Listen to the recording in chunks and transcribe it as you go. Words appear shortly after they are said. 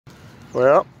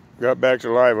Well, got back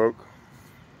to Live Oak.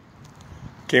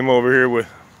 Came over here with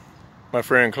my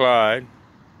friend Clyde.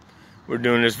 We're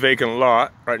doing this vacant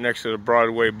lot right next to the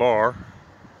Broadway bar.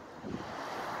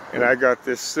 And I got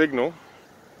this signal.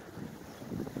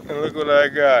 And look what I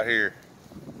got here.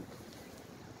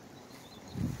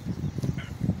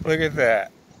 Look at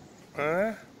that.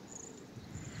 Huh?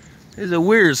 It's a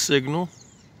weird signal.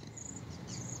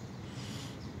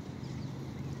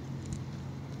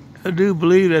 I do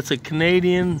believe that's a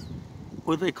Canadian,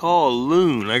 what they call a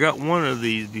loon. I got one of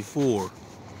these before.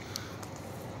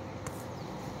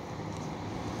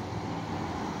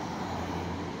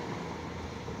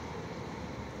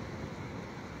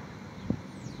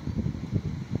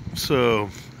 So,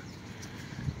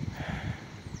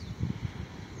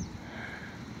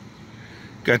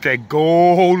 got that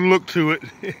gold look to it.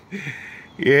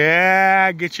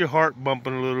 Yeah, get your heart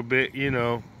bumping a little bit, you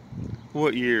know.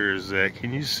 What year is that?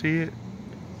 Can you see it?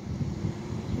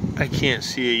 I can't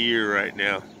see a year right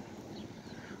now.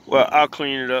 Well, I'll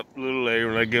clean it up a little later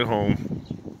when I get home.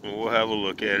 And we'll have a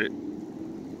look at it.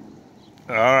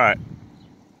 Alright.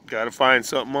 Gotta find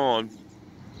something on.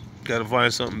 Gotta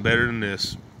find something better than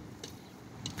this.